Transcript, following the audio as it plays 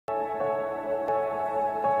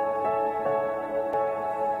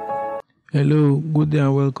Hello, good day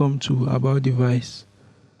and welcome to About Device.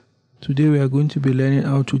 Today we are going to be learning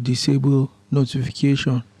how to disable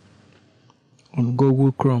notification on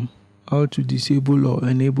Google Chrome. How to disable or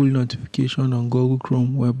enable notification on Google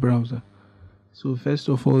Chrome web browser. So first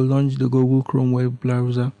of all, launch the Google Chrome web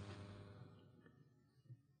browser.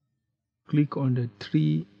 Click on the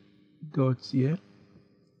three dots here.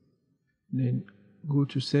 Then go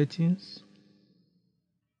to settings.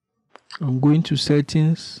 I'm going to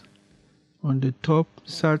settings. On the top,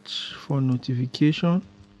 search for notification.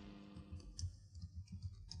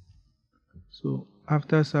 So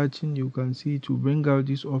after searching, you can see to bring out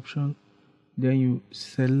this option. Then you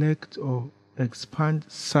select or expand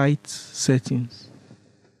site settings.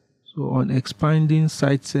 So on expanding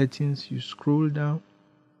site settings, you scroll down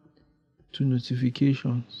to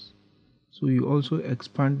notifications. So you also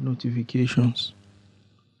expand notifications.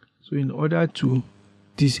 So in order to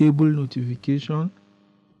disable notification,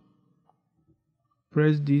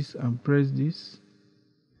 press this and press this.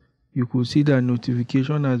 You could see that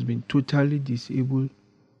notification has been totally disabled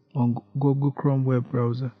on Google Chrome web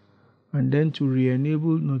browser. And then to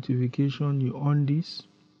re-enable notification, you on this.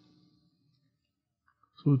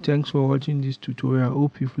 So thanks for watching this tutorial. I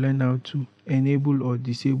hope you've learned how to enable or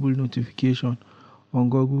disable notification on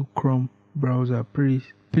Google Chrome browser.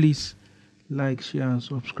 Please like, share and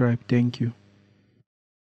subscribe. Thank you.